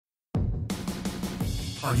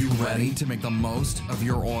Are you ready to make the most of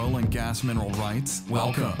your oil and gas mineral rights?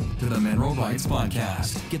 Welcome to the Mineral Rights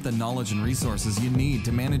Podcast. Get the knowledge and resources you need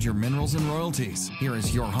to manage your minerals and royalties. Here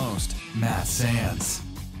is your host, Matt Sands.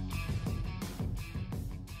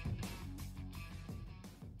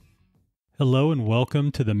 Hello and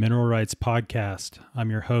welcome to the Mineral Rights Podcast.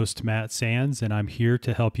 I'm your host, Matt Sands, and I'm here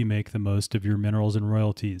to help you make the most of your minerals and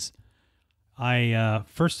royalties. I,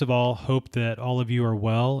 first of all, hope that all of you are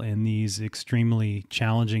well in these extremely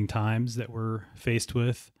challenging times that we're faced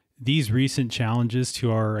with. These recent challenges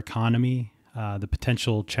to our economy, the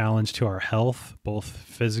potential challenge to our health, both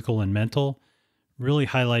physical and mental, really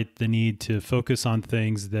highlight the need to focus on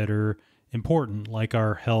things that are important, like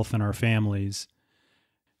our health and our families.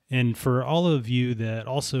 And for all of you that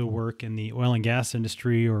also work in the oil and gas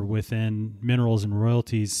industry or within minerals and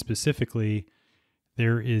royalties specifically,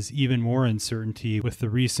 there is even more uncertainty with the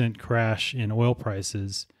recent crash in oil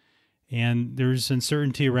prices. And there's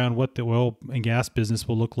uncertainty around what the oil and gas business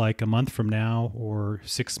will look like a month from now, or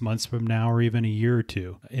 6 months from now, or even a year or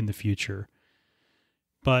two in the future.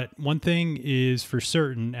 But one thing is for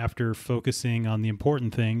certain, after focusing on the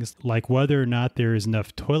important things, like whether or not there is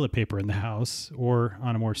enough toilet paper in the house, or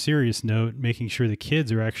on a more serious note, making sure the kids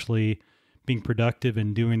are actually being productive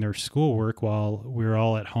and doing their schoolwork while we're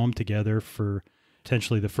all at home together for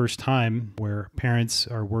potentially the first time, where parents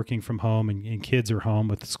are working from home and kids are home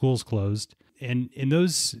with the schools closed. And in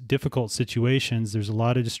those difficult situations, there's a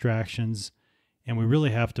lot of distractions, and we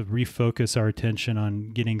really have to refocus our attention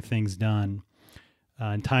on getting things done.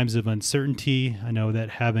 In times of uncertainty, I know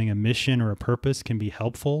that having a mission or a purpose can be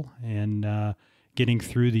helpful in getting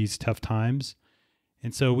through these tough times.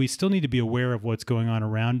 And so we still need to be aware of what's going on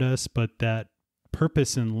around us, but that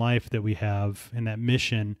purpose in life that we have and that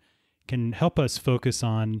mission can help us focus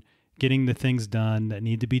on getting the things done that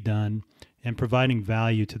need to be done and providing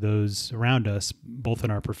value to those around us, both in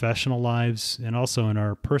our professional lives and also in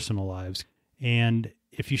our personal lives. And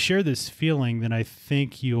if you share this feeling, then I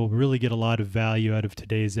think you'll really get a lot of value out of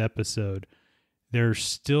today's episode. There's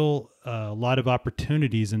still a lot of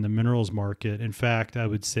opportunities in the minerals market. In fact, I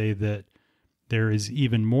would say that there is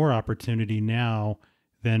even more opportunity now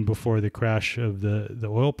than before the crash of the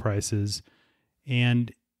oil prices.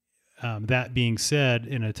 And that being said,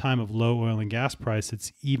 in a time of low oil and gas price,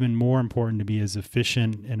 it's even more important to be as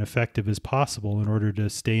efficient and effective as possible in order to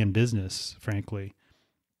stay in business, frankly.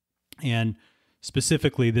 And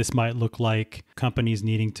specifically, this might look like companies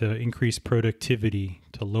needing to increase productivity,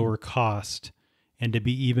 to lower cost, and to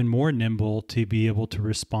be even more nimble to be able to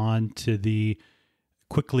respond to the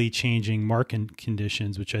quickly changing market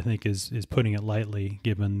conditions, which I think is putting it lightly,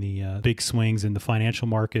 given the big swings in the financial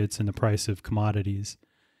markets and the price of commodities.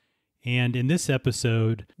 And in this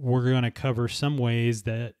episode, we're going to cover some ways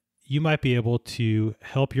that you might be able to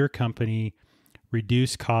help your company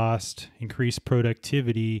reduce cost, increase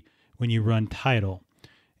productivity when you run title.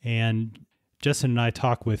 And Justin and I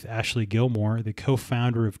talk with Ashley Gilmore, the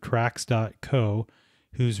co-founder of Tracks.co,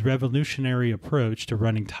 whose revolutionary approach to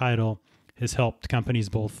running title has helped companies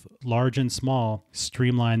both large and small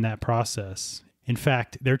streamline that process. In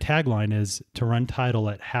fact, their tagline is to run title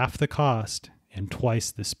at half the cost and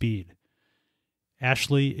twice the speed.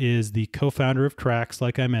 Ashley is the co-founder of Tracks,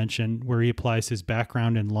 like I mentioned, where he applies his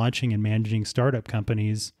background in launching and managing startup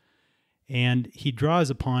companies, and he draws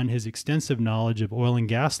upon his extensive knowledge of oil and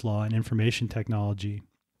gas law and information technology.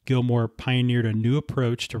 Gilmore pioneered a new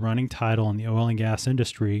approach to running title in the oil and gas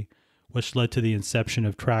industry, which led to the inception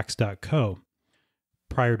of Tracks.co.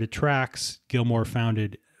 Prior to Tracks, Gilmore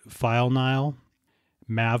founded FileNile,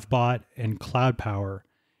 MavBot, and CloudPower,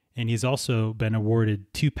 and he's also been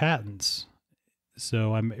awarded 2 patents.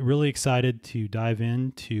 So I'm really excited to dive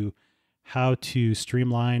into how to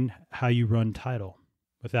streamline how you run title.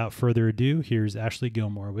 Without further ado, here's Ashley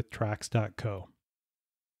Gilmore with Tracks.co.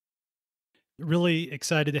 Really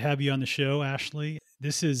excited to have you on the show, Ashley.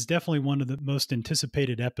 This is definitely one of the most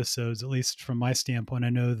anticipated episodes, at least from my standpoint. I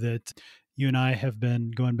know that you and I have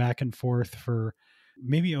been going back and forth for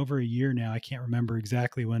maybe over a year now. I can't remember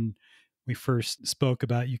exactly when we first spoke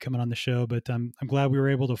about you coming on the show, but I'm glad we were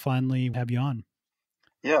able to finally have you on.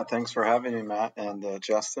 Yeah, thanks for having me, Matt and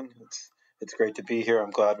Justin. It's great to be here.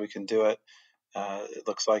 I'm glad we can do it. It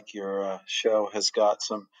looks like your show has got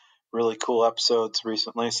some really cool episodes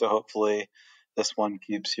recently, so hopefully this one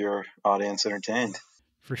keeps your audience entertained.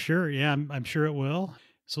 For sure. Yeah, I'm sure it will.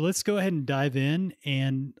 So let's go ahead and dive in.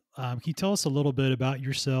 And can you tell us a little bit about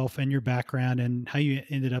yourself and your background and how you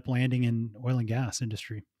ended up landing in oil and gas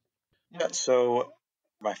industry? Yeah, so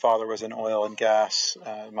my father was in oil and gas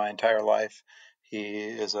my entire life. He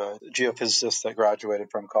is a geophysicist that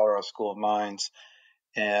graduated from Colorado School of Mines,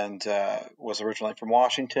 and was originally from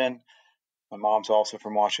Washington. My mom's also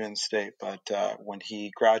from Washington State, but when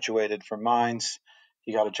he graduated from mines,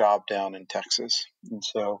 he got a job down in Texas. And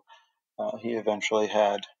so he eventually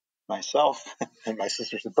had myself and my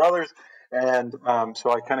sisters and brothers. And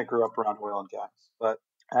so I kind of grew up around oil and gas. But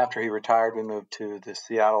after he retired, we moved to the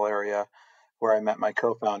Seattle area where I met my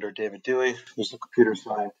co-founder, David Dewey, who's a computer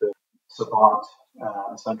scientist savant.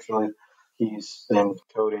 Essentially, he's been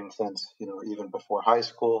coding since, even before high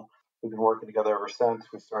school. We've been working together ever since.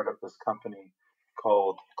 We started up this company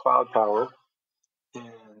called Cloud Power,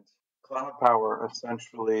 and Cloud Power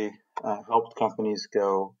essentially helped companies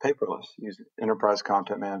go paperless using enterprise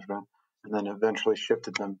content management, and then eventually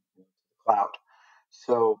shifted them to the cloud.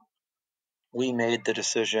 So we made the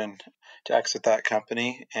decision to exit that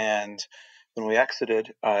company, and when we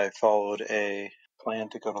exited, I followed a plan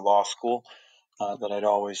to go to law school that I'd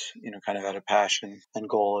always, kind of had a passion and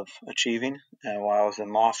goal of achieving. And while I was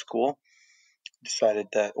in law school, decided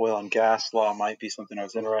that oil and gas law might be something I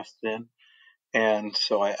was interested in. And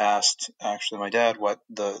so I asked actually my dad what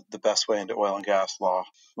the best way into oil and gas law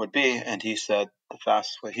would be. And he said the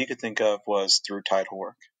fastest way he could think of was through title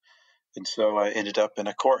work. And so I ended up in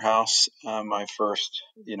a courthouse my first,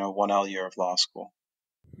 1L year of law school.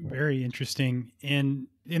 Very interesting. And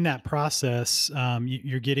in that process,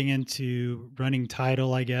 you're getting into running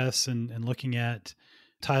title, I guess, and looking at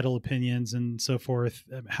title opinions and so forth.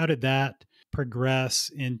 How did that progress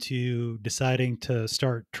into deciding to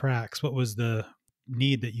start tracks? What was the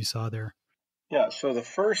need that you saw there? Yeah, so the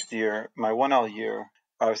first year, my 1L year,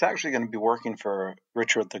 I was actually going to be working for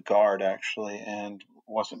Richard the Guard, actually, and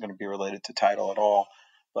wasn't going to be related to title at all.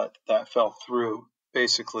 But that fell through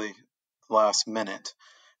basically last minute.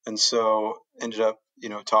 And so ended up,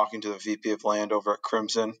 talking to the VP of land over at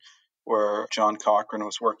Crimson, where John Cochran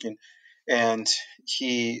was working. And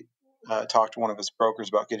he talked to one of his brokers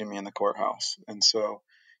about getting me in the courthouse. And so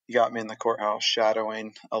he got me in the courthouse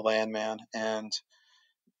shadowing a landman. And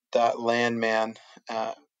that landman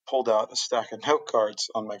pulled out a stack of note cards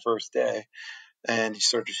on my first day. And he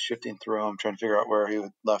started shifting through them, trying to figure out where he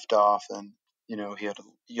had left off. And, he had a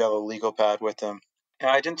yellow legal pad with him. And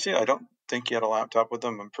I don't think he had a laptop with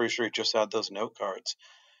him. I'm pretty sure he just had those note cards.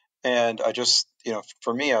 And I just,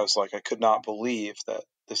 for me, I was like, I could not believe that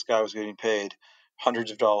this guy was getting paid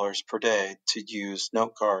hundreds of dollars per day to use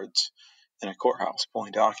note cards in a courthouse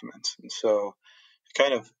pulling documents. And so it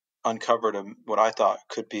kind of uncovered what I thought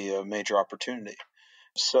could be a major opportunity.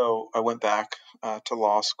 So I went back to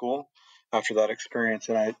law school after that experience,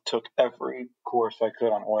 and I took every course I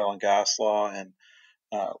could on oil and gas law and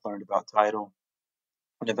learned about title.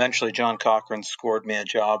 And eventually, John Cochran scored me a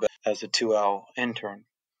job as a 2L intern.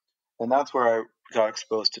 And that's where I got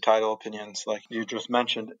exposed to title opinions, like you just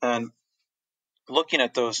mentioned. And looking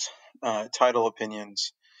at those title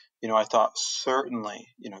opinions, I thought certainly,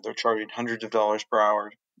 they're charging hundreds of dollars per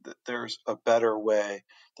hour. That there's a better way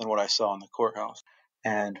than what I saw in the courthouse.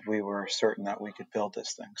 And we were certain that we could build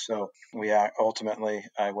this thing. So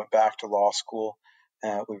I went back to law school.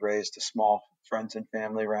 We raised a small friends and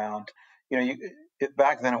family round.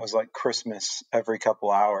 Back then it was like Christmas every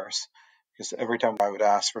couple hours, because every time I would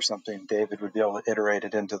ask for something, David would be able to iterate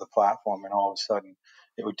it into the platform, and all of a sudden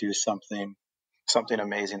it would do something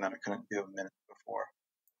amazing that it couldn't do a minute before.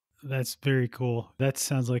 That's very cool. That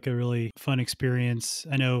sounds like a really fun experience.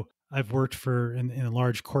 I know I've worked in a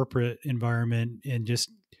large corporate environment and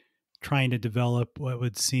just trying to develop what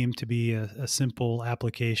would seem to be a simple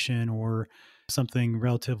application or something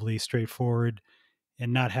relatively straightforward,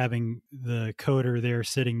 and not having the coder there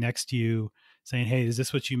sitting next to you saying, "Hey, is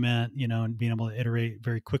this what you meant?" And being able to iterate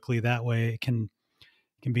very quickly that way can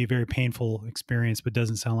be a very painful experience, but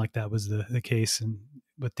doesn't sound like that was the case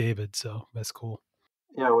with David. So that's cool.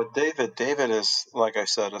 Yeah, with David is, like I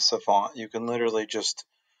said, a savant. You can literally just,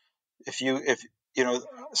 if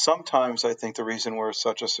sometimes I think the reason we're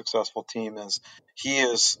such a successful team is he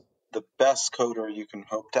is the best coder you can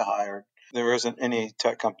hope to hire. There isn't any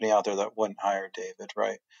tech company out there that wouldn't hire David,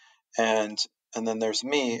 right? And then there's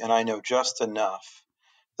me, and I know just enough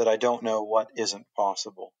that I don't know what isn't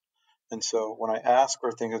possible. And so when I ask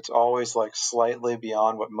for things, it's always like slightly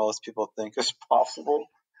beyond what most people think is possible.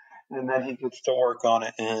 And then he gets to work on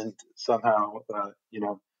it, and somehow,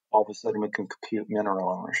 all of a sudden we can compute mineral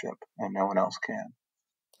ownership, and no one else can.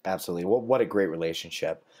 Absolutely. Well, what a great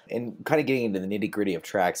relationship. And kind of getting into the nitty gritty of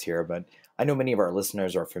tracks here, but I know many of our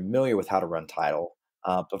listeners are familiar with how to run title.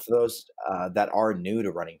 But for those that are new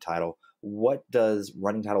to running title, what does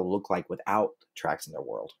running title look like without tracks in their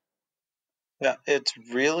world? Yeah, it's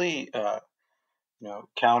really,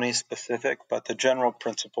 county specific, but the general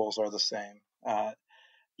principles are the same.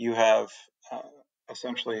 You have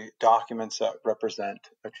essentially documents that represent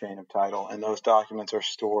a chain of title, and those documents are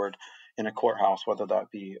stored in a courthouse, whether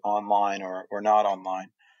that be online or not online.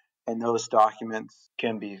 And those documents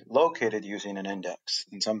can be located using an index.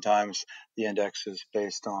 And sometimes the index is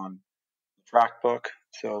based on the tract book.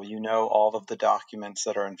 So you know all of the documents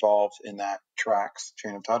that are involved in that tract's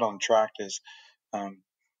chain of title. And tract is a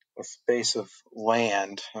space of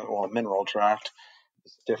land, well, a mineral tract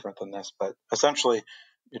is different than this. But essentially,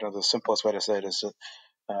 the simplest way to say it is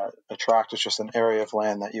that a tract is just an area of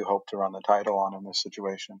land that you hope to run the title on in this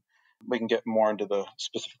situation. We can get more into the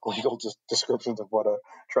specific legal descriptions of what a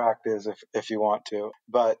tract is if you want to.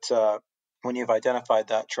 But when you've identified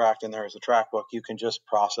that tract and there is a tract book, you can just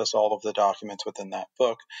process all of the documents within that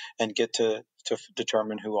book and get to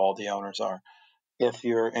determine who all the owners are. If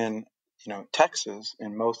you're in Texas,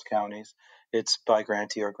 in most counties, it's by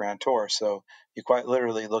grantee or grantor. So you quite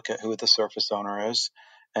literally look at who the surface owner is,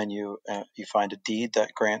 and you find a deed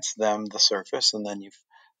that grants them the surface, and then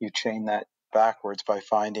you chain that backwards by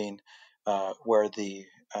finding where the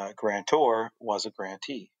grantor was a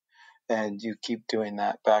grantee, and you keep doing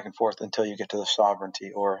that back and forth until you get to the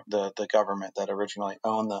sovereignty or the government that originally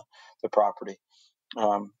owned the property.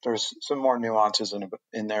 There's some more nuances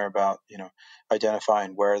in there about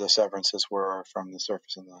identifying where the severances were from the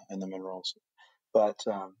surface and the minerals, but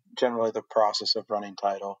generally the process of running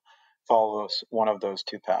title follows one of those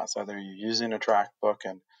two paths. Either you're using a tract book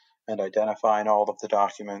and identifying all of the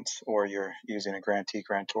documents, or you're using a grantee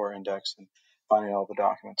grantor index and finding all the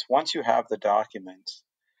documents. Once you have the documents,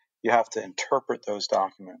 you have to interpret those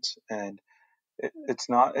documents, and it's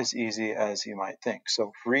not as easy as you might think.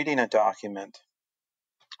 So reading a document,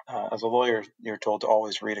 as a lawyer, you're told to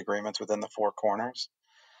always read agreements within the four corners.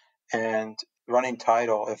 And running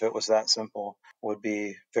title, if it was that simple, would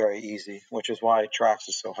be very easy, which is why Trax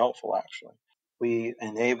is so helpful, actually. We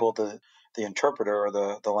enable the interpreter or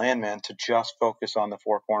the landman to just focus on the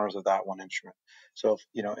four corners of that one instrument. So,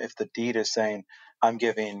 if the deed is saying, I'm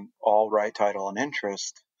giving all right, title, and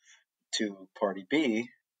interest to party B,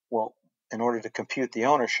 well, in order to compute the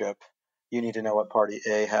ownership, you need to know what party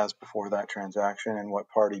A has before that transaction and what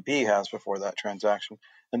party B has before that transaction,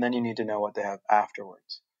 and then you need to know what they have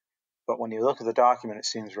afterwards. But when you look at the document, it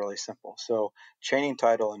seems really simple. So chaining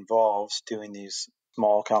title involves doing these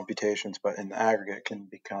small computations, but in the aggregate can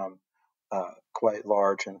become quite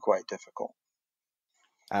large and quite difficult.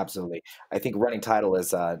 Absolutely. I think running title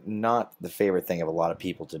is not the favorite thing of a lot of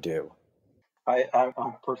people to do.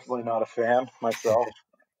 I'm personally not a fan myself.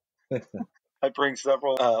 I bring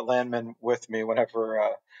several landmen with me whenever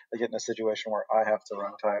I get in a situation where I have to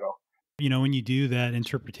run title. When you do that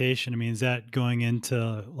interpretation, I mean, is that going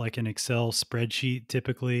into like an Excel spreadsheet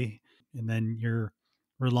typically, and then you're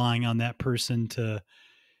relying on that person to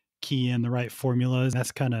key in the right formulas?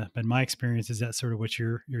 That's kind of been my experience. Is that sort of what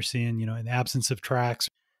you're seeing, in the absence of tracks?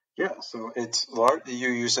 Yeah, so it's large. You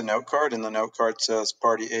use a note card, and the note card says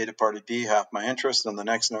party A to party B, half my interest. And the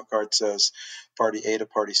next note card says party A to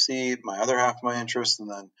party C, my other half my interest.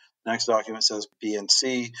 And then the next document says B and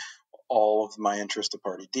C, all of my interest to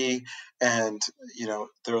party D. And,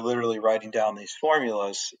 they're literally writing down these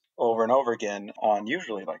formulas over and over again on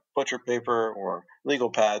usually like butcher paper or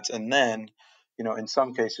legal pads. And then, in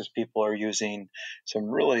some cases, people are using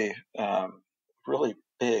some really, really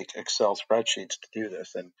big Excel spreadsheets to do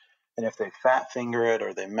this. And if they fat finger it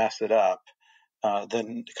or they mess it up,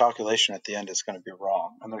 then the calculation at the end is going to be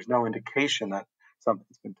wrong. And there's no indication that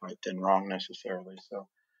something's been typed in wrong necessarily. So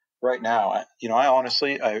right now, I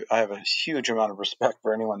honestly, I have a huge amount of respect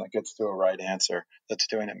for anyone that gets to a right answer that's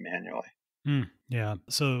doing it manually. Yeah.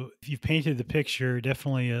 So if you've painted the picture,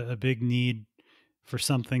 definitely a big need for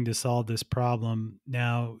something to solve this problem.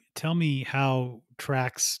 Now, tell me how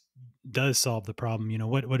Trax does solve the problem.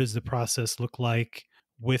 What does the process look like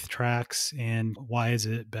with Trax, and why is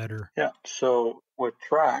it better? Yeah. So with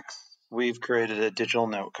Trax, we've created a digital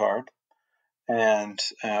note card, and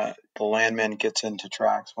the landman gets into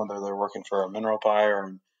Trax whether they're working for a mineral buyer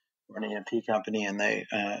or an E&P company, and they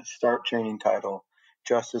start chaining title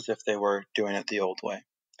just as if they were doing it the old way.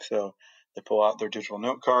 So they pull out their digital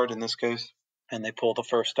note card in this case, and they pull the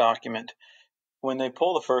first document. When they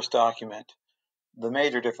pull the first document, the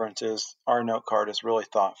major difference is our note card is really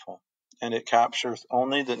thoughtful, and it captures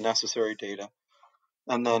only the necessary data.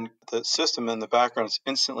 And then the system in the background is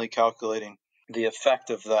instantly calculating the effect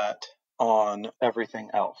of that on everything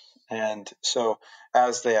else. And so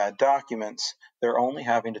as they add documents, they're only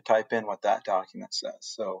having to type in what that document says.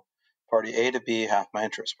 So party A to B, half my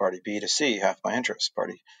interest. Party B to C, half my interest.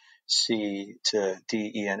 Party C to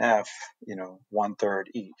D, E, and F, 1/3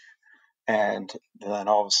 each. And then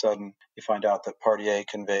all of a sudden you find out that party A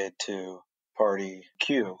conveyed to party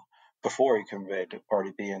Q before he conveyed to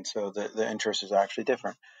party B, and so the interest is actually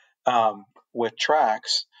different. With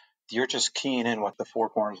tracks, you're just keying in what the four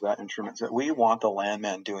corners of that instrument is. We want the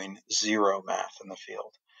landman doing zero math in the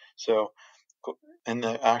field. So in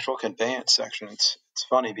the actual conveyance section, it's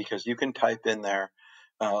funny because you can type in there,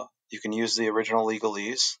 you can use the original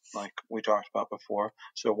legalese like we talked about before.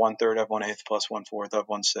 So 1/3 of 1/8 plus 1/4 of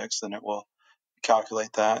 1/6, and it will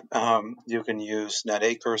calculate that. You can use net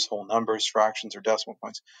acres, whole numbers, fractions, or decimal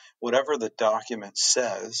points. Whatever the document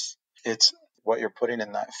says, it's what you're putting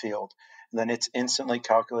in that field. And then it's instantly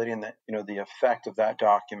calculating the effect of that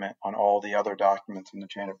document on all the other documents in the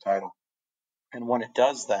chain of title. And when it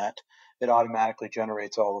does that, it automatically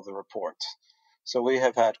generates all of the reports. So we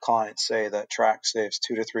have had clients say that track saves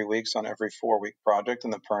 2 to 3 weeks on every 4-week project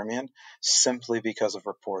in the Permian simply because of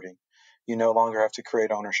reporting. You no longer have to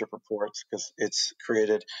create ownership reports because it's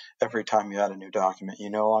created every time you add a new document. You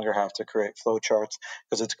no longer have to create flow charts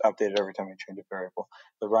because it's updated every time you change a variable.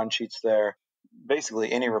 The run sheet's there.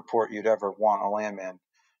 Basically, any report you'd ever want a landman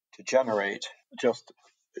to generate just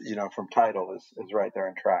from title is right there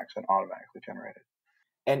in tracks and automatically generated.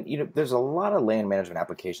 And there's a lot of land management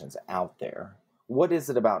applications out there. What is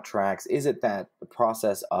it about tracks? Is it that the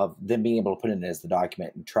process of them being able to put it in as the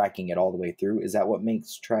document and tracking it all the way through? Is that what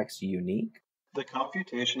makes tracks unique? The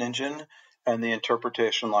computation engine and the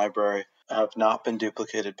interpretation library have not been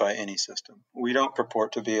duplicated by any system. We don't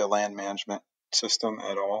purport to be a land management system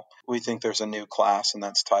at all. We think there's a new class, and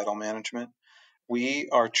that's title management. We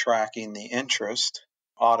are tracking the interest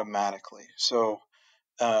automatically. So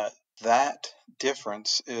that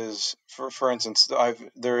difference is, for instance,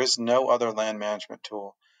 there is no other land management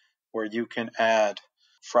tool where you can add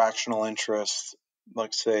fractional interest.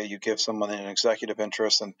 Like, say you give someone an executive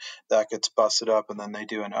interest and that gets busted up, and then they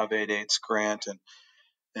do an of 8/8 grant,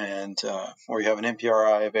 or you have an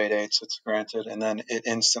NPRI of 8/8 that's granted, and then it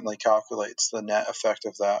instantly calculates the net effect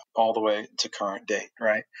of that all the way to current date,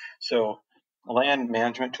 right? So land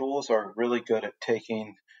management tools are really good at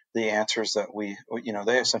taking the answers that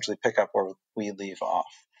they essentially pick up where we leave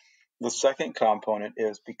off. The second component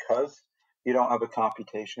is because you don't have a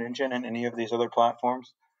computation engine in any of these other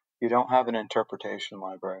platforms, you don't have an interpretation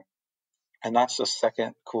library. And that's the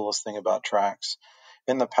second coolest thing about tracks.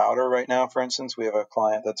 In the powder right now, for instance, we have a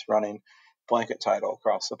client that's running blanket title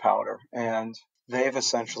across the powder. And they've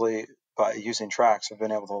essentially, by using tracks, have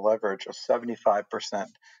been able to leverage a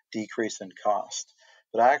 75% decrease in cost.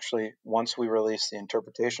 But actually, once we release the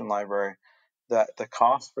interpretation library, that the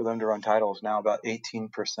cost for them to run title is now about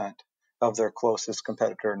 18% of their closest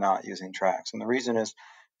competitor not using tracks. And the reason is,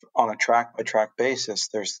 on a track-by-track basis,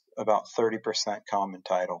 there's about 30% common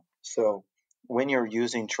title. So when you're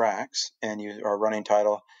using tracks and you are running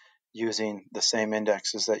title using the same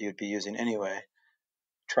indexes that you'd be using anyway,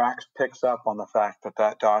 tracks picks up on the fact that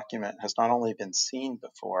that document has not only been seen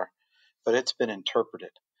before, but it's been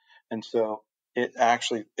interpreted. And so it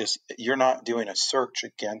actually is, you're not doing a search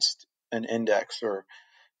against an index or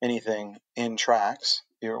anything in tracks.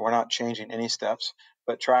 We're not changing any steps,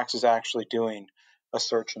 but tracks is actually doing a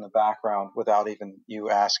search in the background without even you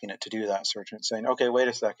asking it to do that search, and saying, okay, wait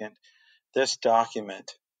a second, this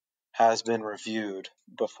document has been reviewed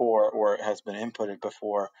before or it has been inputted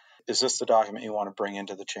before. Is this the document you want to bring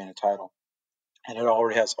into the chain of title? And it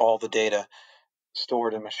already has all the data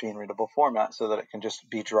stored in machine readable format so that it can just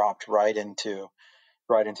be dropped right into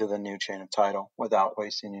the new chain of title without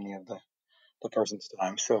wasting any of the person's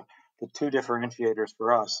time. So the two differentiators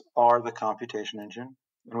for us are the computation engine,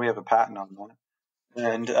 and we have a patent on that,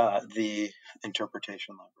 and the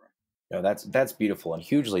interpretation library. No, that's beautiful and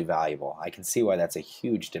hugely valuable. I can see why that's a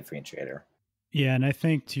huge differentiator. Yeah, and I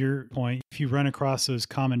think to your point, if you run across those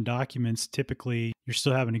common documents, typically you're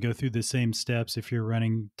still having to go through the same steps if you're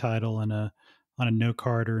running title on a note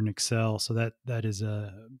card or an Excel. So that is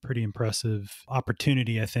a pretty impressive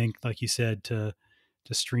opportunity, I think, like you said, to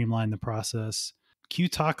streamline the process. Can you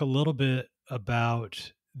talk a little bit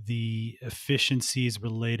about the efficiencies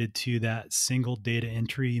related to that single data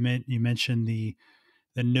entry? You mentioned the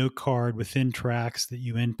note card within tracks that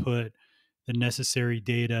you input the necessary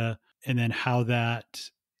data, and then how that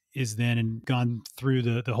is then gone through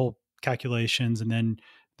the whole calculations, and then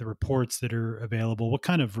the reports that are available. What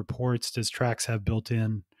kind of reports does tracks have built in?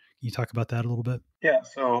 Can you talk about that a little bit? Yeah,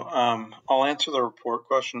 so I'll answer the report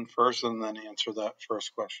question first and then answer that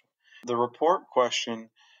first question. The report question,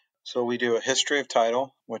 so we do a history of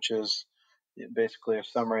title, which is basically a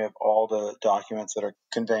summary of all the documents that are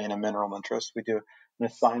conveying a mineral interest. We do an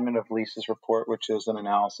assignment of leases report, which is an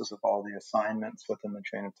analysis of all the assignments within the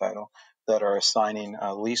chain of title that are assigning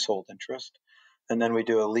a leasehold interest. And then we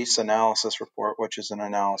do a lease analysis report, which is an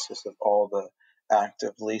analysis of all the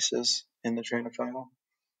active leases in the chain of title.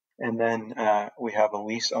 And then we have a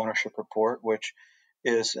lease ownership report, which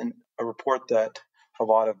is a report that a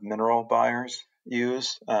lot of mineral buyers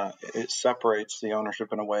use. It separates the ownership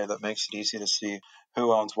in a way that makes it easy to see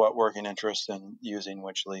who owns what working interest and using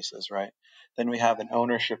which leases, right? Then we have an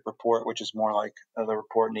ownership report, which is more like the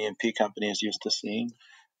report an E&P company is used to seeing.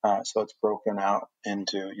 So it's broken out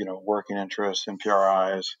into, working interest,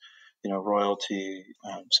 MPRIs, royalty.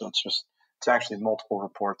 So it's actually multiple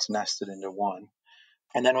reports nested into one.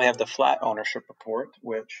 And then we have the flat ownership report,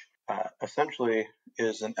 which essentially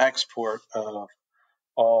is an export of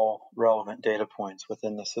all relevant data points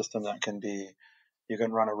within the system that you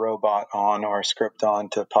can run a robot on or a script on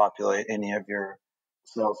to populate any of your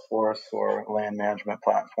Salesforce or land management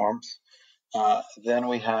platforms. Then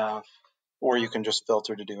we have, or you can just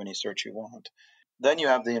filter to do any search you want. Then you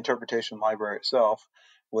have the interpretation library itself,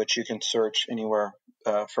 which you can search anywhere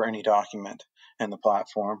for any document in the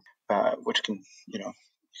platform, which can, you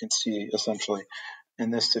can see essentially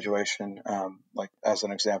in this situation, like as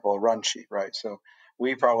an example, a run sheet, right? So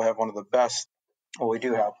we probably have one of the best, well, we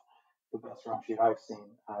do have the best run sheet I've seen,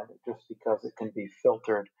 just because it can be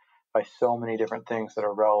filtered by so many different things that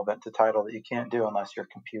are relevant to title that you can't do unless you're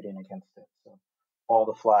computing against it. So all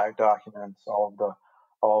the flag documents, all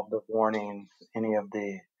of the warnings, any of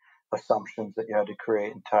the assumptions that you had to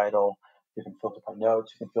create in title, you can filter by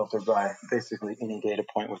notes, you can filter by basically any data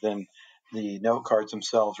point within the note cards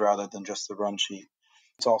themselves rather than just the run sheet.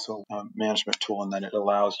 It's also a management tool, and then it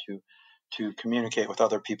allows you to communicate with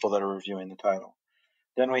other people that are reviewing the title.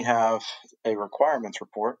 Then we have a requirements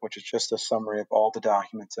report, which is just a summary of all the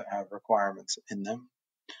documents that have requirements in them.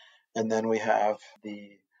 And then we have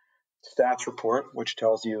the stats report, which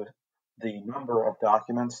tells you the number of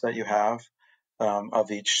documents that you have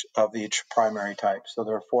of each primary type. So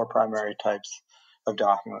there are 4 primary types of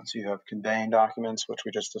documents. You have conveying documents, which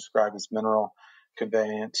we just described as mineral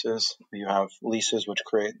conveyances. You have leases, which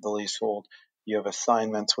create the leasehold. You have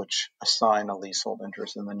assignments, which assign a leasehold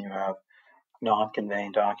interest. And then you have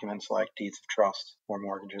non-conveying documents like deeds of trust or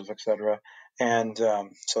mortgages, etc. And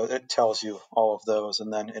so it tells you all of those.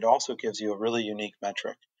 And then it also gives you a really unique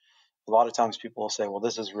metric. A lot of times people will say, well,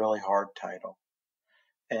 this is really hard title.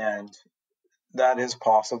 And that is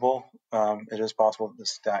possible. It is possible that the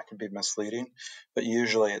stat can be misleading, but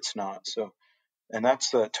usually it's not. So, and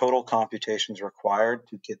that's the total computations required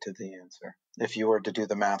to get to the answer. If you were to do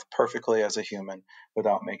the math perfectly as a human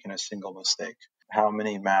without making a single mistake, how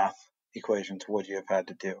many math equations would you have had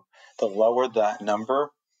to do? The lower that number,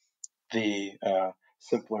 the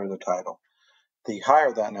simpler the title. The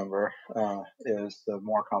higher that number is, the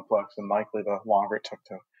more complex and likely the longer it took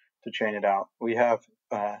to chain it out. We have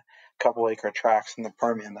couple acre tracts in the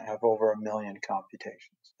Permian that have over 1 million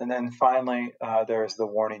computations. And then finally, there's the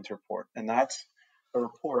warnings report. And that's a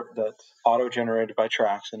report that's auto-generated by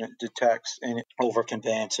Trax, and it detects any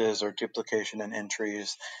over-conveyances or duplication in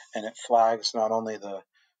entries, and it flags not only the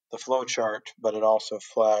flow chart, but it also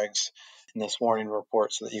flags in this warning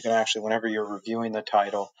report so that you can actually, whenever you're reviewing the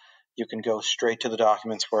title, you can go straight to the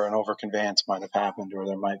documents where an over-conveyance might have happened or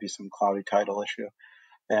there might be some cloudy title issue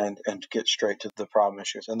and get straight to the problem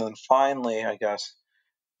issues. And then finally, I guess,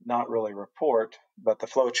 not really report, but the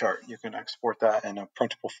flow chart. You can export that in a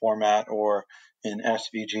printable format or in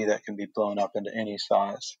SVG that can be blown up into any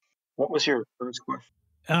size. What was your first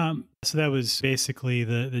question? So that was basically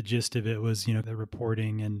the gist of it was, the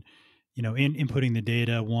reporting and, inputting the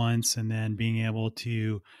data once and then being able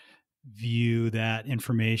to view that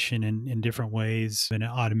information in different ways in an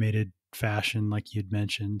automated fashion, like you'd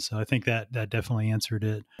mentioned. So I think that definitely answered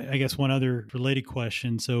it. I guess one other related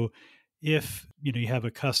question. So if, you have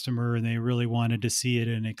a customer and they really wanted to see it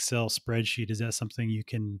in an Excel spreadsheet, is that something you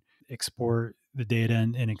can export the data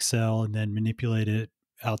in Excel and then manipulate it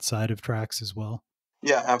outside of Trax as well?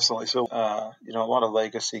 Yeah, absolutely. So, a lot of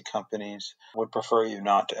legacy companies would prefer you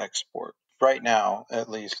not to export. Right now, at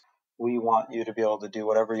least, we want you to be able to do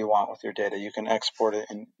whatever you want with your data. You can export it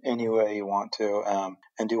in any way you want to,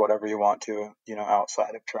 and do whatever you want to,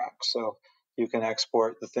 outside of Trax. So you can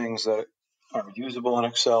export the things that are usable in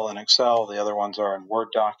Excel. The other ones are in Word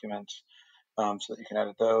documents, so that you can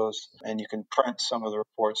edit those. And you can print some of the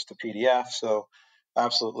reports to PDF. So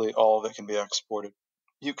absolutely all of it can be exported.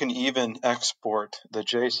 You can even export the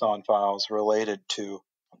JSON files related to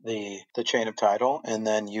the chain of title and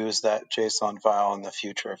then use that JSON file in the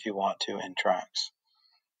future if you want to in Trax.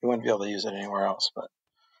 You wouldn't be able to use it anywhere else, but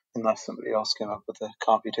unless somebody else came up with a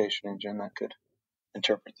computation engine that could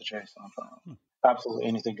interpret the JSON file. Absolutely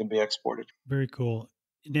anything can be exported. Very cool.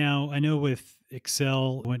 Now, I know with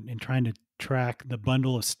Excel, when in trying to track the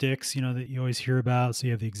bundle of sticks, that you always hear about. So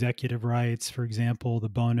you have the executive rights, for example, the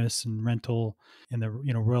bonus and rental and the,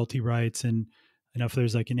 royalty rights. And I know if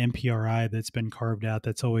there's like an MPRI that's been carved out,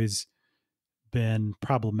 that's always been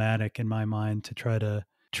problematic in my mind to try to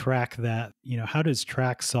track that. How does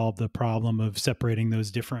track solve the problem of separating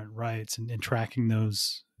those different rights and tracking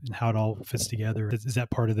those and how it all fits together? Is that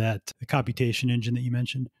part of that, the computation engine that you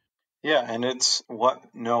mentioned? Yeah, and it's what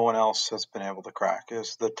no one else has been able to crack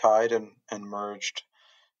is the tied and merged,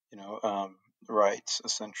 you know, um, rights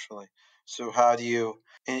essentially. So how do you,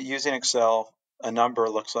 using Excel, a number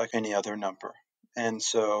looks like any other number. And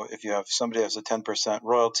so if you have somebody has a 10%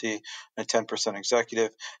 royalty and a 10% executive,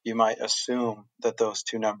 you might assume that those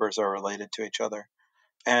two numbers are related to each other.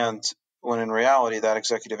 And when in reality, that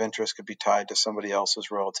executive interest could be tied to somebody else's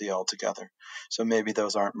royalty altogether. So maybe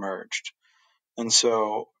those aren't merged. And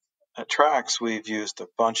so at Trax, we've used a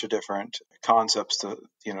bunch of different concepts to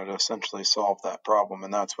essentially solve that problem.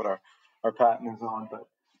 And that's what our patent is on. But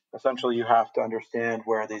essentially, you have to understand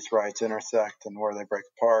where these rights intersect and where they break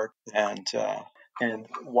apart. And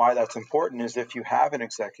why that's important is if you have an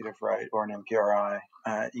executive right or an MPRI,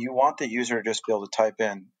 you want the user to just be able to type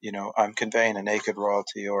in, I'm conveying a naked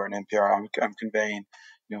royalty, or an MPRI, I'm conveying,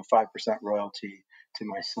 5% royalty to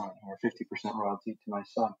my son, or 50% royalty to my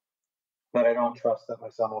son. But I don't trust that my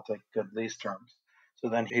son will take good lease terms. So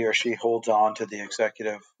then he or she holds on to the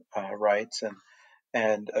executive rights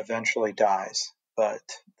and eventually dies. But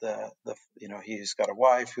he's got a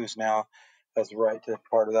wife who's now has the right to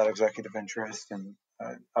part of that executive interest, and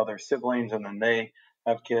other siblings, and then they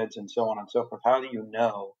have kids, and so on and so forth. How do you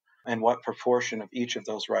know and what proportion of each of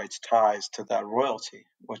those rights ties to that royalty?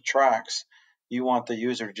 With Trax, you want the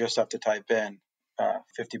user to just have to type in 50%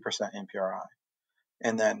 MPRI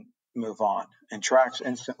and then move on. And Trax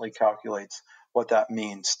instantly calculates what that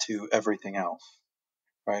means to everything else,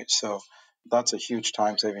 right? So that's a huge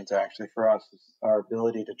time savings actually for us, is our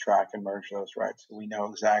ability to track and merge those rights. So we know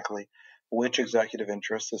exactly which executive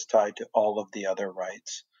interest is tied to all of the other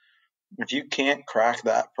rights. If you can't crack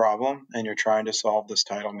that problem and you're trying to solve this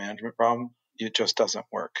title management problem, it just doesn't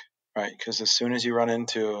work, right? Because as soon as you run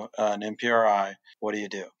into an MPRI, what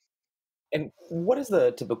do? And what is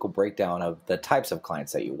the typical breakdown of the types of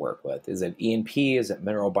clients that you work with? Is it E&P? Is it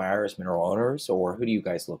mineral buyers, mineral owners, or who do you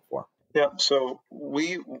guys look for? Yeah, so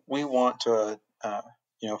we want to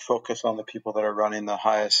focus on the people that are running the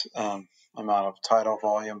highest amount of title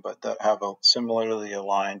volume, but that have a similarly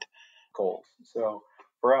aligned goals. So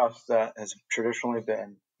for us, that has traditionally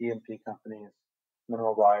been E&P companies,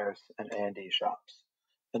 mineral buyers, and A&D shops.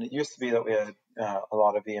 And it used to be that we had a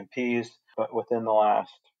lot of E&Ps, but within the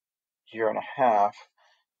last year and a half,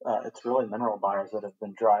 it's really mineral buyers that have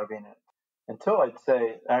been driving it. Until I'd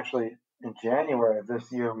say, actually, in January of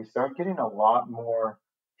this year, we started getting a lot more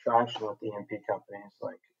traction with the E&P companies.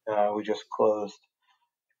 Like we just closed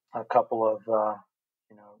a couple of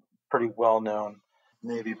pretty well-known,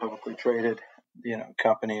 maybe publicly traded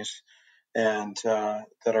companies, and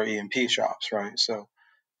that are E&P shops, right? So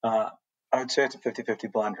I would say it's a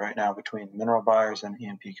 50-50 blend right now between mineral buyers and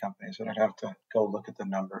E&P companies, and I'd have to go look at the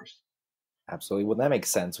numbers. Absolutely. Well, that makes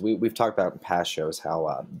sense. We've talked about in past shows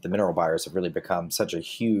how the mineral buyers have really become such a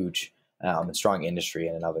huge and strong industry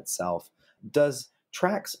in and of itself. Does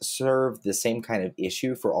Trax serve the same kind of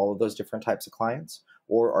issue for all of those different types of clients,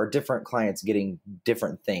 or are different clients getting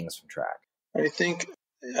different things from Trax? I think,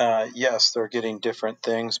 yes, they're getting different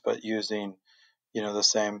things, but using, the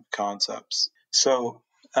same concepts. So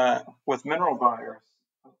with mineral buyers,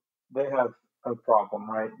 they have a problem,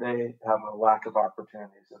 right? They have a lack of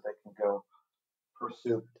opportunities that they can go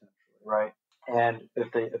pursue potentially, right? And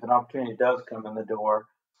if an opportunity does come in the door,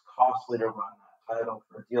 it's costly to run that title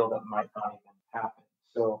for a deal that might not even happen.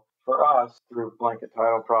 So for us, through blanket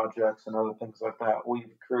title projects and other things like that,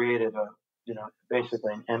 we've created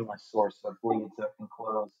basically an endless source of leads that can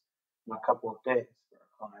close in a couple of days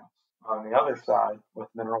for our clients. On the other side, with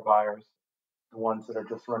mineral buyers, the ones that are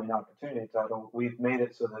just running opportunity title, we've made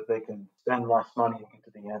it so that they can spend less money and get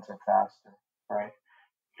to the answer faster, right?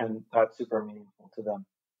 And that's super meaningful to them.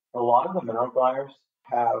 A lot of the mineral buyers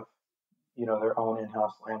have, their own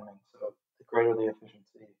in-house landing. So the greater the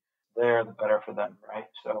efficiency there, the better for them, right?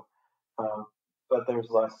 So, but there's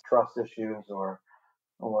less trust issues or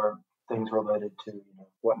things related to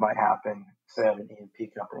what might happen, say at an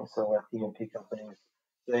E&P company. So at E&P companies,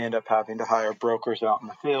 they end up having to hire brokers out in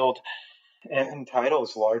the field. And title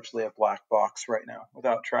is largely a black box right now.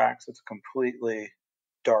 Without Trax, it's a completely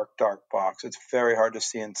dark box. It's very hard to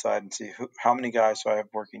see inside and see how many guys do I have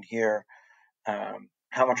working here,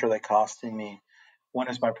 how much are they costing me, when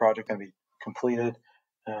is my project going to be completed,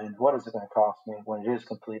 And what is it going to cost me when it is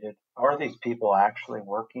completed? Are these people actually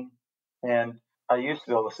working? And I used to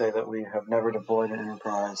be able to say that we have never deployed an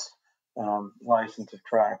enterprise license of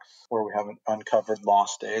tracks where we haven't uncovered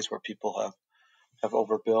lost days where people have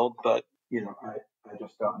overbilled. But, I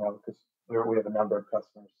just don't know because we have a number of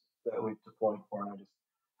customers that we've deployed for, and I just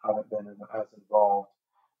haven't been as involved.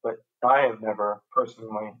 But I have never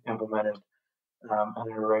personally implemented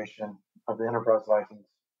an iteration of the enterprise license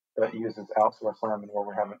that uses outsourced landing where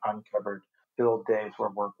we haven't uncovered build days where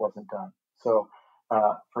work wasn't done. So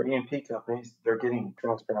for E&P companies, they're getting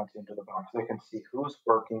transparency into the box. They can see who's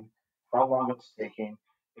working, how long it's taking.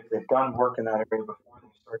 If they've done work in that area before, they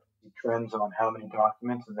start to see trends on how many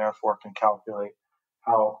documents and therefore can calculate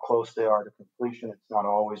how close they are to completion. It's not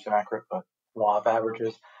always accurate, but law of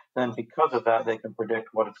averages. Then because of that, they can predict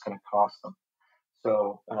what it's going to cost them.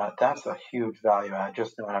 So that's a huge value add.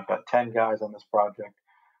 Just knowing I've got 10 guys on this project,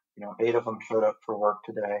 8 of them showed up for work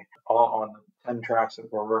today. All on the 10 tracks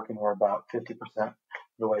that we're working, we're about 50% of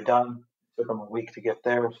the way done. It took them a week to get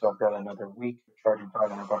there, so I've got another week charging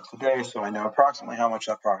 $500 a day. So I know approximately how much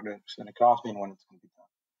that project is going to cost me and when it's going to be done.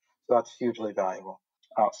 So that's hugely valuable.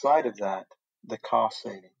 Outside of that, the cost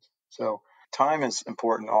savings. So time is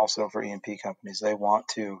important also for E&P companies. They want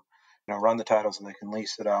to run the titles and they can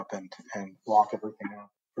lease it up and lock everything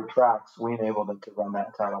up. For tracks, we enable them to run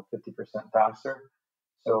that title 50% faster.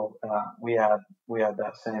 So we had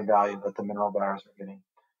that same value that the mineral buyers are getting.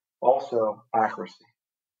 Also, accuracy.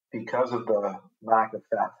 Because of the lack of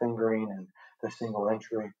fat fingering and the single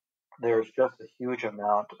entry, there's just a huge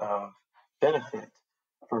amount of benefit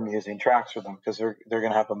from using tracks for them because they're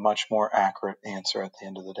going to have a much more accurate answer at the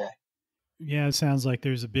end of the day. Yeah, it sounds like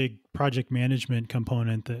there's a big project management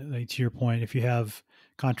component that, like, to your point, if you have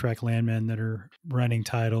contract landmen that are running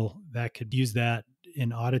title, that could use that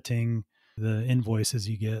in auditing the invoices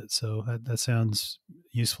you get. So that sounds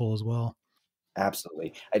useful as well.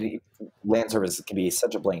 Absolutely. Land service can be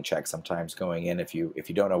such a blank check sometimes going in if you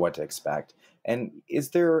don't know what to expect. And is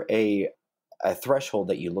there a threshold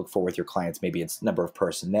that you look for with your clients? Maybe it's number of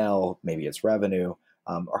personnel, maybe it's revenue,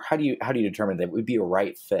 or how do you determine that it would be a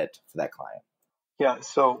right fit for that client? Yeah.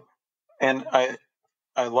 So, and I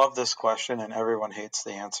love this question, and everyone hates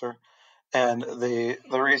the answer. And the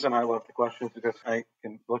reason I love the question is because I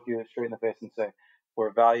can look you straight in the face and say,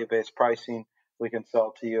 we're value-based pricing. We can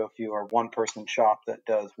sell to you if you are one-person shop that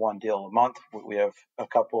does one deal a month. We have a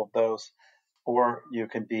couple of those. Or you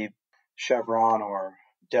can be Chevron or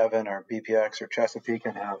Devon or BPX or Chesapeake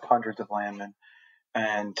and have hundreds of landmen.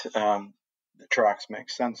 And the tracks make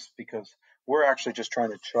sense because we're actually just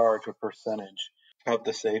trying to charge a percentage of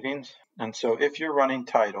the savings. And so if you're running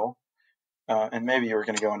title, and maybe you were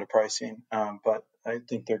going to go into pricing, but I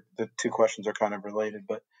think the two questions are kind of related.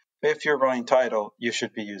 But if you're running title, you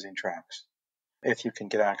should be using tracks if you can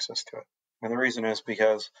get access to it. And the reason is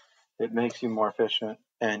because it makes you more efficient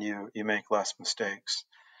and you make less mistakes.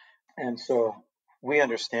 And so we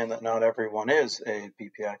understand that not everyone is a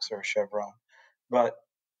BPX or a Chevron, but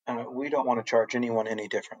we don't want to charge anyone any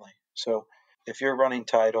differently. So if you're running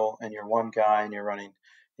title and you're one guy and you're running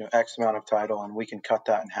X amount of title and we can cut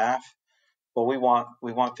that in half, well, we want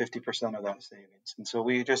 50% of that savings. And so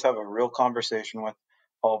we just have a real conversation with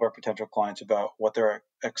all of our potential clients about what their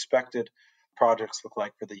expected projects look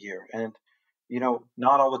like for the year. And,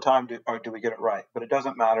 not all the time do we get it right, but it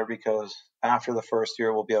doesn't matter because after the first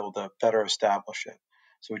year, we'll be able to better establish it.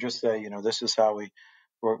 So we just say, this is how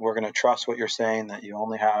we're going to trust what you're saying, that you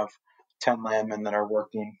only have 10 landmen that are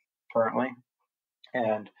working currently.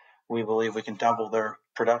 And we believe we can double their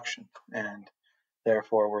production. And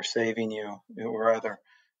therefore, we're either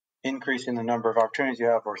increasing the number of opportunities you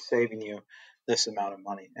have or saving you this amount of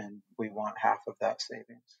money. And we want half of that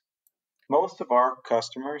savings. Most of our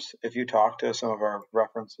customers, if you talk to some of our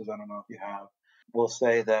references, I don't know if you have, will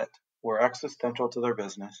say that we're existential to their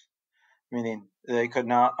business, meaning they could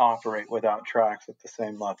not operate without tracks at the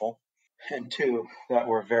same level. And two, that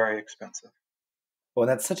we're very expensive. Well,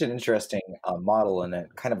 that's such an interesting model and a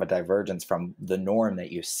kind of a divergence from the norm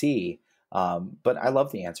that you see. But I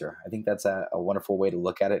love the answer. I think that's a wonderful way to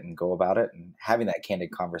look at it and go about it. And having that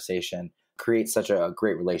candid conversation creates such a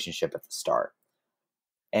great relationship at the start.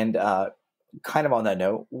 And kind of on that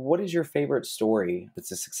note, what is your favorite story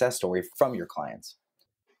that's a success story from your clients?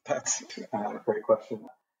 That's a great question.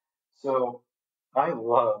 So I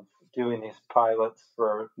love doing these pilots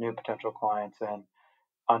for new potential clients and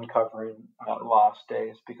uncovering lost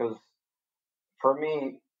days because for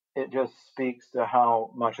me, it just speaks to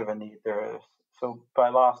how much of a need there is. So by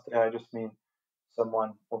lost day, I just mean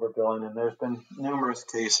someone overbilling. And there's been numerous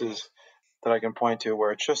cases that I can point to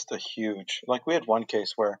where it's just a huge, like we had one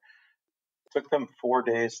case where Took them 4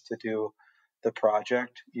 days to do the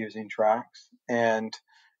project using tracks, and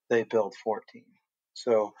they billed 14.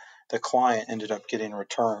 So the client ended up getting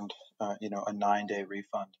returned, a 9-day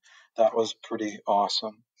refund. That was pretty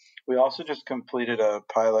awesome. We also just completed a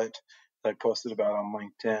pilot that I posted about on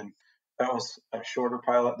LinkedIn. That was a shorter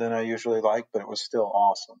pilot than I usually like, but it was still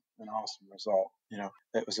awesome, an awesome result.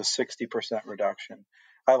 It was a 60% reduction.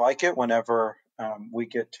 I like it whenever we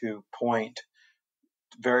get to point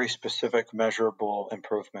very specific measurable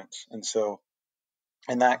improvements. And so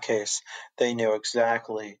in that case, they knew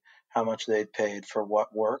exactly how much they'd paid for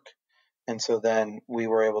what work. And so then we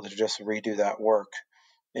were able to just redo that work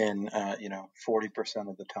in, 40%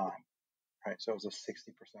 of the time, right? So it was a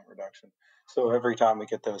 60% reduction. So every time we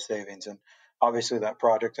get those savings, and obviously that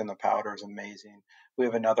project in the powder is amazing. We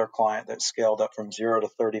have another client that scaled up from 0 to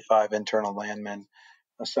 35 internal landmen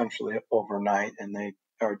essentially overnight, and they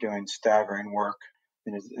are doing staggering work.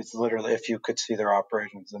 And it's literally, if you could see their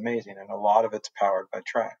operations, it's amazing. And a lot of it's powered by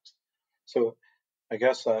tracks. So I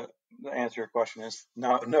guess the answer to your question is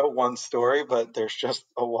no one story, but there's just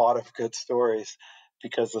a lot of good stories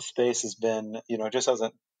because the space has been,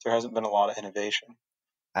 there hasn't been a lot of innovation.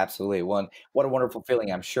 Absolutely. What a wonderful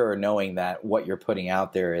feeling, I'm sure, knowing that what you're putting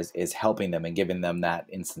out there is helping them and giving them that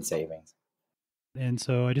instant savings. And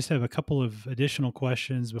so I just have a couple of additional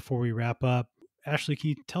questions before we wrap up. Ashley, can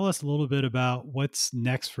you tell us a little bit about what's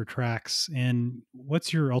next for Trax and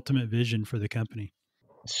what's your ultimate vision for the company?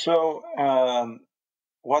 So,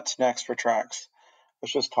 what's next for Trax? I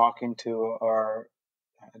was just talking to our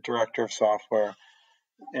director of software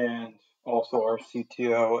and also our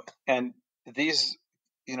CTO, and these,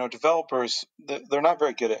 developers, they're not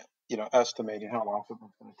very good at, estimating how long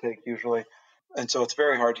something's going to take usually, and so it's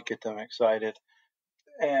very hard to get them excited.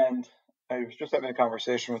 And I was just having a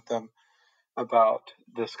conversation with them about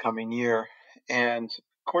this coming year. And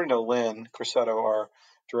according to Lynn Cressetto, our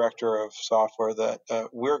director of software, that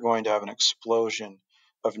we're going to have an explosion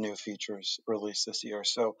of new features released this year.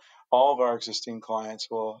 So all of our existing clients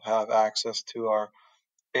will have access to our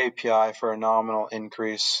API for a nominal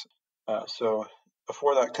increase. So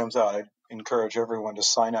before that comes out, I encourage everyone to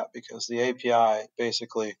sign up because the API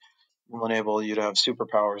basically will enable you to have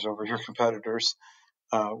superpowers over your competitors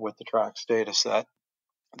with the Trax data set.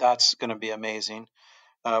 That's going to be amazing.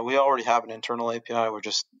 We already have an internal API. We're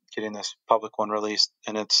just getting this public one released,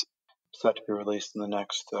 and it's set to be released in the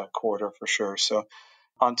next quarter for sure. So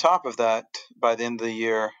on top of that, by the end of the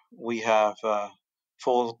year, we have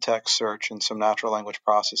full text search and some natural language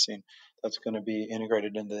processing that's going to be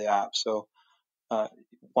integrated into the app. So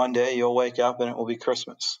one day you'll wake up and it will be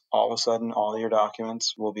Christmas. All of a sudden, all your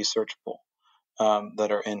documents will be searchable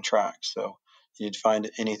that are in Trax. So you'd find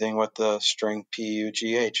anything with the string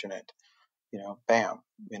PUGH in it. Bam,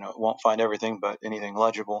 it won't find everything, but anything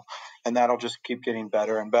legible. And that'll just keep getting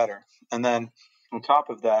better and better. And then on top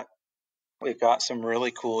of that, we've got some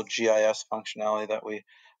really cool GIS functionality that we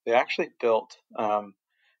actually built at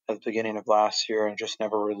the beginning of last year and just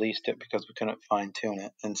never released it because we couldn't fine tune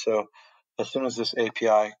it. And so as soon as this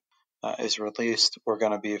API is released, we're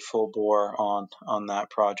going to be full bore on that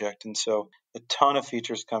project. And so a ton of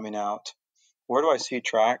features coming out. Where do I see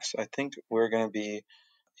Trax? I think we're going to be,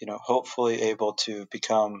 hopefully able to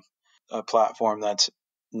become a platform that's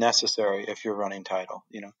necessary if you're running title.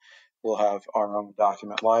 We'll have our own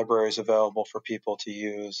document libraries available for people to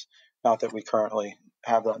use. Not that we currently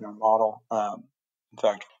have that in our model. In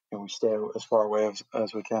fact, we stay as far away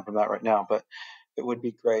as we can from that right now. But it would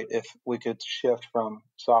be great if we could shift from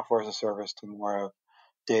software as a service to more of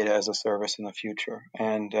data as a service in the future.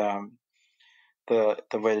 And the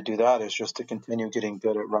way to do that is just to continue getting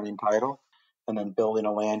good at running title and then building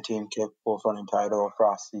a land team capable of running title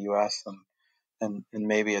across the U.S. and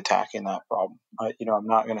maybe attacking that problem. I'm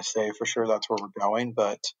not going to say for sure that's where we're going,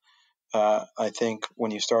 but I think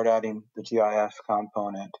when you start adding the GIS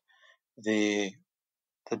component, the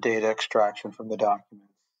data extraction from the documents,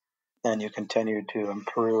 and you continue to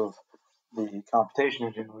improve the computation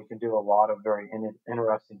engine, we can do a lot of very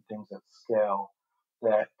interesting things at scale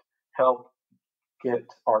that help get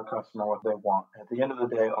our customer what they want. At the end of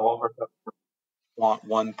the day, all of our customers want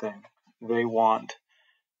one thing. They want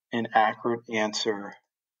an accurate answer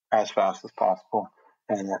as fast as possible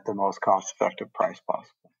and at the most cost-effective price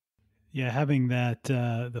possible. Yeah, having that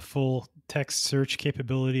the full text search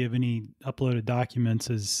capability of any uploaded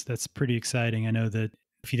documents that's pretty exciting. I know that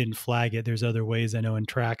if you didn't flag it, there's other ways. I know in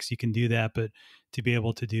Trax you can do that, but to be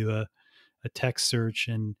able to do a text search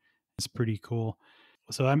and it's pretty cool.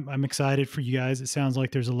 So I'm excited for you guys. It sounds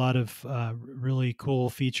like there's a lot of really cool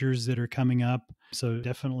features that are coming up. So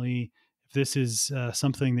definitely, this is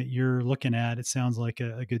something that you're looking at, it sounds like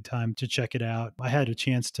a good time to check it out. I had a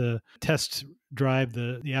chance to test drive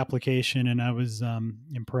the application, and I was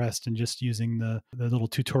impressed. And just using the little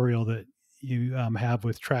tutorial that you have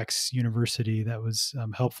with Trax University, that was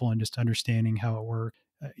helpful in just understanding how it works.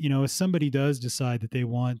 If somebody does decide that they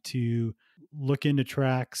want to look into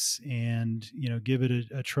Trax and give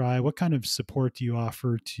it a try, what kind of support do you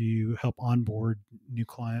offer to help onboard new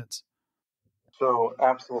clients? So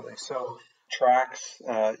absolutely. So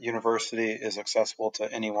Trax University is accessible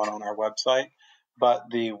to anyone on our website, but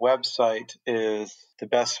the website is the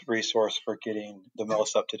best resource for getting the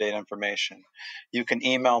most up-to-date information. You can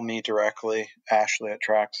email me directly,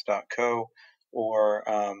 ashley@trax.co, or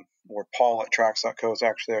Paul@trax.co is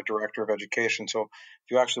actually our director of education. So if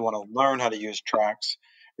you actually want to learn how to use Trax,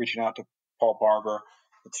 reaching out to Paul Barber,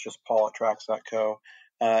 it's just Paul@trax.co.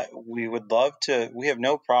 We would love to. We have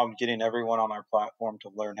no problem getting everyone on our platform to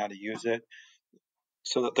learn how to use it,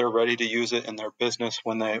 so that they're ready to use it in their business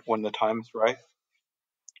when the time is right.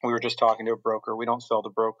 We were just talking to a broker. We don't sell to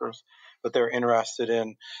brokers, but they're interested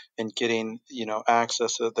in getting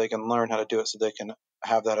access so that they can learn how to do it, so they can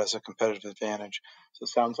have that as a competitive advantage. So it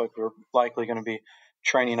sounds like we're likely going to be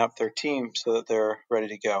training up their team so that they're ready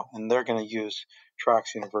to go, and they're going to use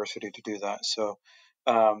Trax University to do that. So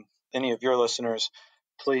any of your listeners,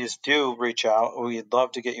 please do reach out. We'd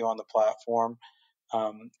love to get you on the platform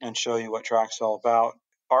and show you what Trax is all about.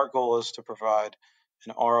 Our goal is to provide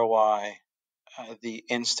an ROI the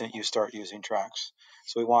instant you start using Trax.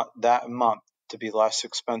 So we want that month to be less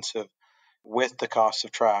expensive with the cost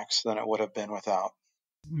of Trax than it would have been without.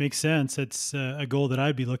 Makes sense. It's a goal that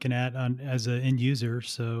I'd be looking at as an end user.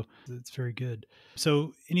 So it's very good.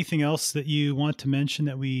 So anything else that you want to mention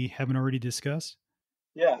that we haven't already discussed?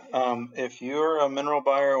 Yeah. If you're a mineral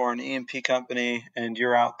buyer or an E&P company and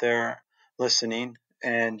you're out there listening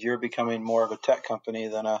and you're becoming more of a tech company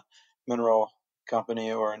than a mineral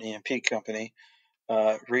company or an E&P company,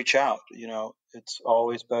 reach out. It's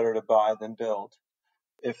always better to buy than build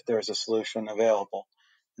if there's a solution available.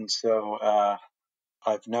 And so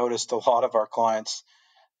I've noticed a lot of our clients,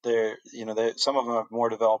 some of them have more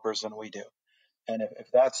developers than we do. And if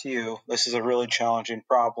that's you, this is a really challenging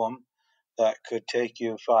problem that could take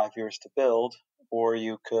you 5 years to build, or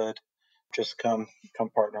you could just come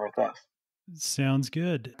partner with us. Sounds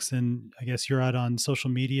good. And I guess you're out on social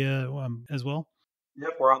media as well?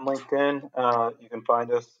 Yep, we're on LinkedIn. You can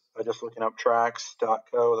find us by just looking up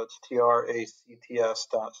trax.co. That's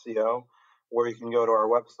tracts.co. Or you can go to our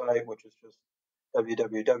website, which is just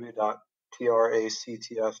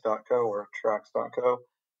www.tracts.co or trax.co.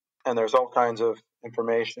 And there's all kinds of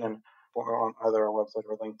information on either our website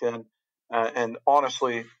or LinkedIn. And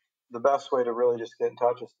honestly, the best way to really just get in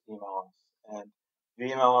touch is to email us. And if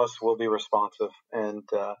you email us, we'll be responsive, and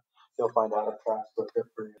you'll find out if Trax is good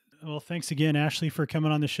for you. Well, thanks again, Ashley, for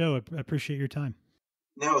coming on the show. I appreciate your time.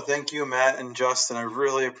 No, thank you, Matt and Justin. I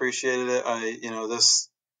really appreciated it.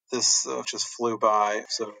 This just flew by.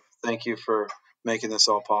 So thank you for making this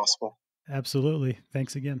all possible. Absolutely.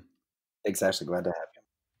 Thanks again. Thanks, Ashley. Glad to have you.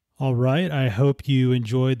 All right. I hope you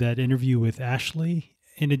enjoyed that interview with Ashley.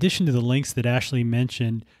 In addition to the links that Ashley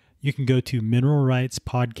mentioned, you can go to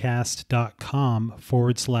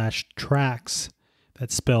mineralrightspodcast.com/Trax.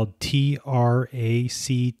 That's spelled TRACTS,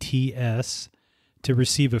 to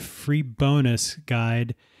receive a free bonus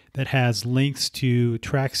guide that has links to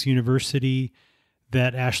Trax University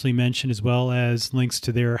that Ashley mentioned, as well as links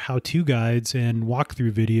to their how-to guides and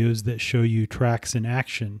walkthrough videos that show you Trax in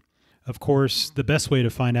action. Of course, the best way to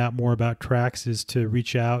find out more about Trax is to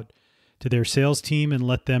reach out to their sales team and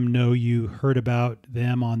let them know you heard about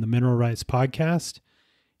them on the Mineral Rights Podcast.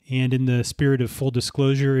 And in the spirit of full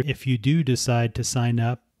disclosure, if you do decide to sign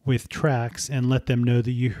up with Trax and let them know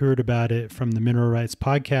that you heard about it from the Mineral Rights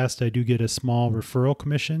Podcast, I do get a small referral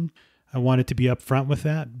commission. I wanted to be upfront with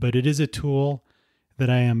that, but it is a tool that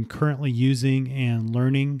I am currently using and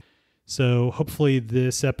learning. So hopefully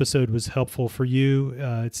this episode was helpful for you.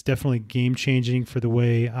 It's definitely game-changing for the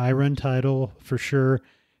way I run title, for sure.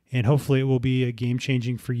 And hopefully it will be a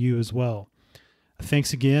game-changing for you as well.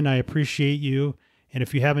 Thanks again. I appreciate you. And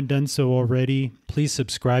if you haven't done so already, please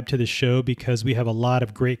subscribe to the show, because we have a lot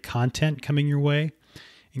of great content coming your way,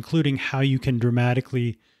 including how you can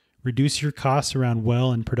dramatically reduce your costs around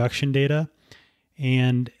well and production data,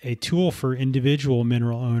 and a tool for individual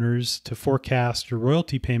mineral owners to forecast your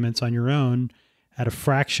royalty payments on your own at a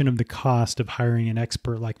fraction of the cost of hiring an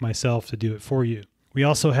expert like myself to do it for you. We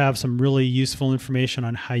also have some really useful information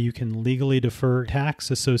on how you can legally defer tax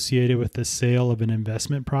associated with the sale of an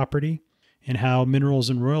investment property, and how minerals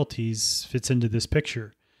and royalties fits into this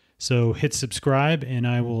picture. So hit subscribe, and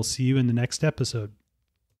I will see you in the next episode.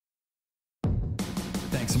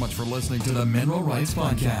 Thanks so much for listening to the Mineral Rights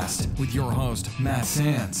Podcast with your host, Matt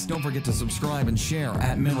Sands. Don't forget to subscribe and share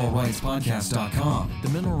at mineralrightspodcast.com. The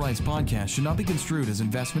Mineral Rights Podcast should not be construed as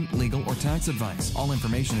investment, legal, or tax advice. All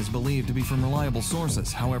information is believed to be from reliable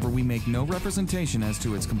sources. However, we make no representation as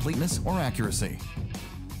to its completeness or accuracy.